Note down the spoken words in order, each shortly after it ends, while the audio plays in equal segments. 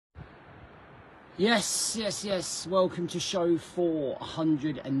Yes. Welcome to show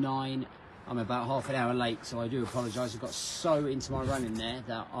 409. I'm about half an hour late, so I do apologise. I got so into my running there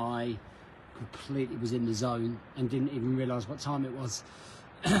that I completely was in the zone and didn't even realise what time it was.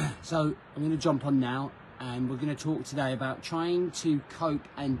 So I'm going to jump on now, and we're going to talk today about trying to cope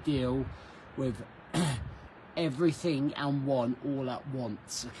and deal with everything and one all at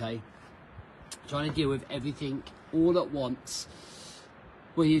once, okay? Trying to deal with everything all at once,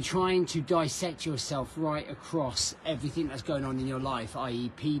 where you're trying to dissect yourself right across everything that's going on in your life, i.e.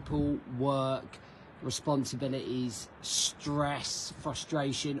 people, work, responsibilities, stress,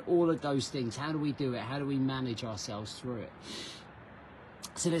 frustration, all of those things. How do we do it? How do we manage ourselves through it?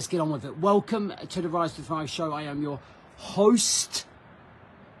 So let's get on with it. Welcome to the Rise to Thrive show. I am your host,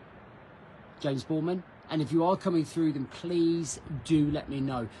 James Bourman. And if you are coming through, then please do let me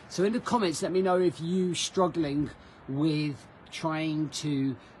know. So in the comments, let me know if you're struggling with trying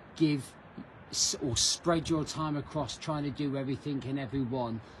to give or spread your time across, trying to do everything and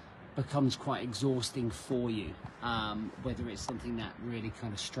everyone becomes quite exhausting for you, whether it's something that really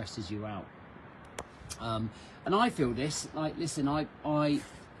kind of stresses you out. And I feel this, like, listen, I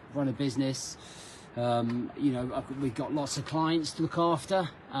run a business, you know, we've got lots of clients to look after.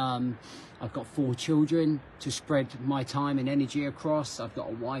 I've got 4 children to spread my time and energy across. I've got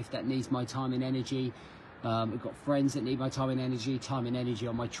a wife that needs my time and energy. I've got friends that need my time and energy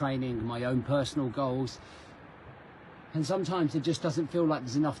on my training, my own personal goals. And sometimes it just doesn't feel like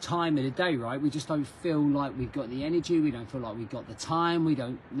there's enough time in a day, right? We just don't feel like we've got the energy. We don't feel like we've got the time. We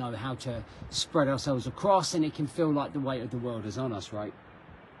don't know how to spread ourselves across, and it can feel like the weight of the world is on us, right?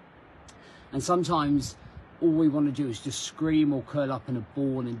 And sometimes all we want to do is just scream or curl up in a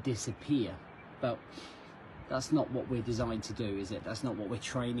ball and disappear. But that's not what we're designed to do, is it? That's not what we're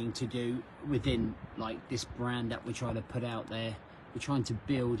training to do within, like, this brand that we're trying to put out there. We're trying to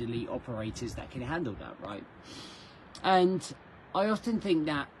build elite operators that can handle that, right? And I often think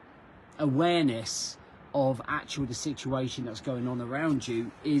that awareness of the situation that's going on around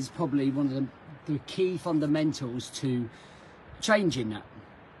you is probably one of the key fundamentals to changing that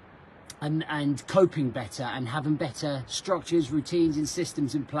and coping better and having better structures, routines and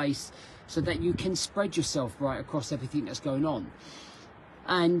systems in place so that you can spread yourself right across everything that's going on.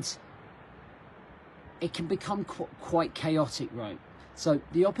 And it can become quite chaotic, right? So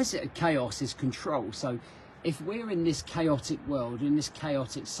the opposite of chaos is control. So if we're in this chaotic world, in this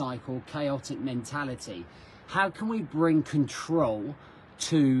chaotic cycle, chaotic mentality, how can we bring control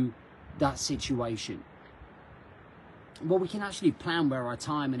to that situation? Well, we can actually plan where our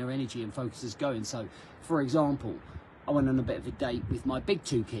time and our energy and focus is going. So, for example, I went on a bit of a date with my big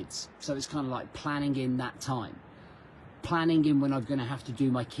 2 kids. So it's kind of like planning in that time. Planning in when I'm going to have to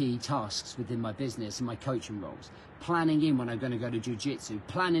do my key tasks within my business and my coaching roles. Planning in when I'm going to go to jiu-jitsu.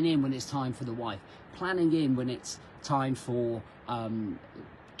 Planning in when it's time for the wife. Planning in when it's time for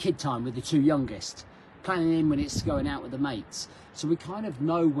kid time with the 2 youngest. Planning in when it's going out with the mates. So we kind of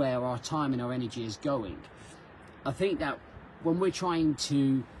know where our time and our energy is going. I think that when we're trying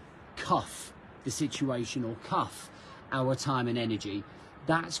to cuff the situation or cuff our time and energy,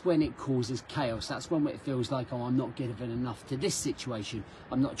 that's when it causes chaos. That's when it feels like, oh, I'm not giving enough to this situation.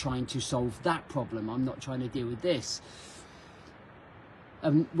 I'm not trying to solve that problem. I'm not trying to deal with this.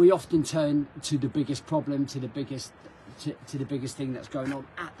 We often turn to the biggest problem, to the biggest thing that's going on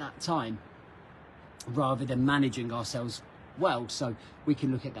at that time, rather than managing ourselves well. So we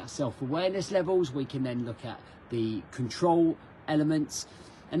can look at that self-awareness levels. We can then look at the control elements,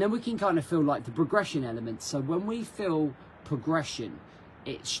 and then we can kind of feel like the progression elements. So when we feel progression,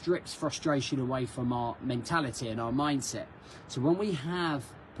 it strips frustration away from our mentality and our mindset. So when we have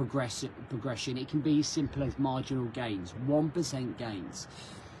progression, it can be as simple as marginal gains, 1% gains.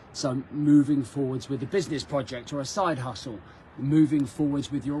 So moving forwards with a business project or a side hustle, moving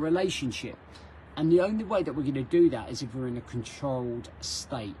forwards with your relationship. And the only way that we're going to do that is if we're in a controlled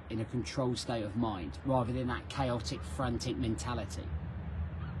state, of mind, rather than that chaotic, frantic mentality.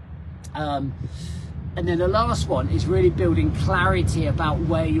 And then the last one is really building clarity about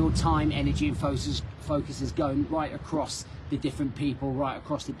where your time, energy and focus is going right across the different people, right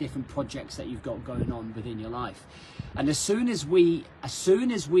across the different projects that you've got going on within your life. And as soon as we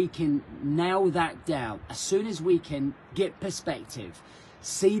can nail that down, as soon as we can get perspective,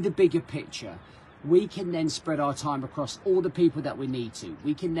 see the bigger picture, we can then spread our time across all the people that we need to.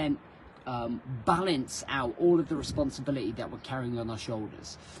 We can then balance out all of the responsibility that we're carrying on our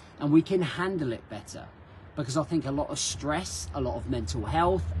shoulders, and we can handle it better. Because I think a lot of stress, a lot of mental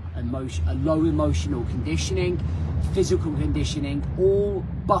health, a low emotional conditioning, physical conditioning, all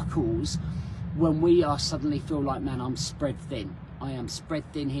buckles when we suddenly feel like, man, I'm spread thin. I am spread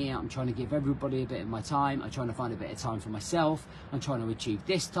thin here. I'm trying to give everybody a bit of my time. I'm trying to find a bit of time for myself. I'm trying to achieve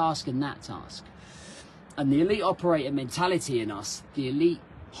this task and that task. And the elite operator mentality in us, the elite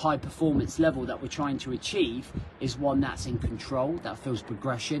high performance level that we're trying to achieve, is one that's in control, that feels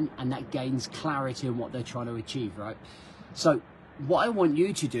progression, and that gains clarity on what they're trying to achieve, right? So what I want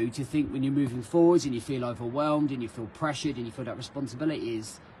you to do, to think when you're moving forwards and you feel overwhelmed and you feel pressured and you feel that responsibility,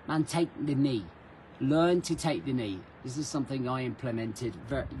 is, man, take the knee. Learn to take the knee. This is something I implemented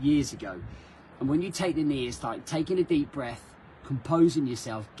years ago. And when you take the knee, it's like taking a deep breath, composing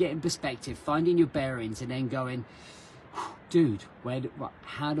yourself, getting perspective, finding your bearings, and then going, dude,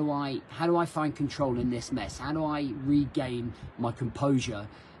 how do I find control in this mess? How do I regain my composure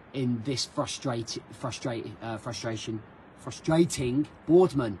in this frustrating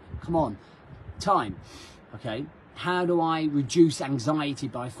Boardman, come on, time, okay? How do I reduce anxiety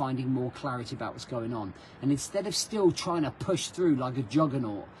by finding more clarity about what's going on? And instead of still trying to push through like a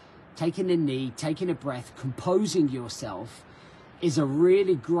juggernaut, taking a knee, taking a breath, composing yourself is a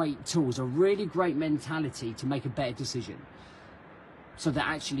really great tool, is a really great mentality to make a better decision. So that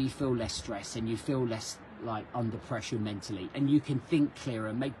actually you feel less stress and you feel less like under pressure mentally, and you can think clearer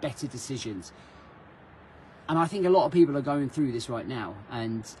and make better decisions. And I think a lot of people are going through this right now.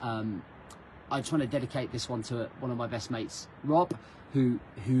 And I just want to dedicate this one to one of my best mates, Rob, who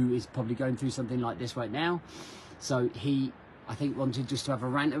is probably going through something like this right now. So he, I think, wanted just to have a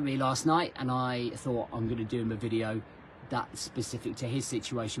rant with me last night, and I thought I'm going to do him a video that's specific to his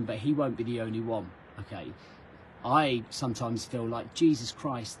situation, but he won't be the only one, okay? I sometimes feel like, Jesus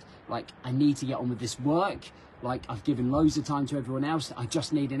Christ, like I need to get on with this work. Like I've given loads of time to everyone else. I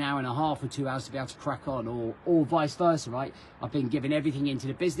just need an hour and a half or 2 hours to be able to crack on, or vice versa, right? I've been giving everything into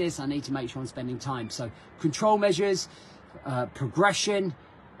the business. I need to make sure I'm spending time. So control measures, progression,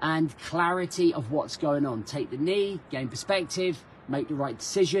 and clarity of what's going on. Take the knee, gain perspective, make the right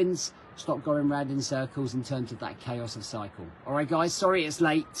decisions, stop going round in circles in terms of that chaos of cycle. All right, guys, sorry it's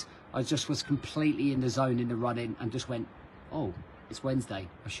late. I just was completely in the zone in the run-in and just went, oh, it's Wednesday.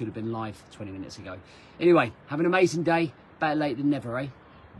 I should have been live 20 minutes ago. Anyway, have an amazing day. Better late than never, eh?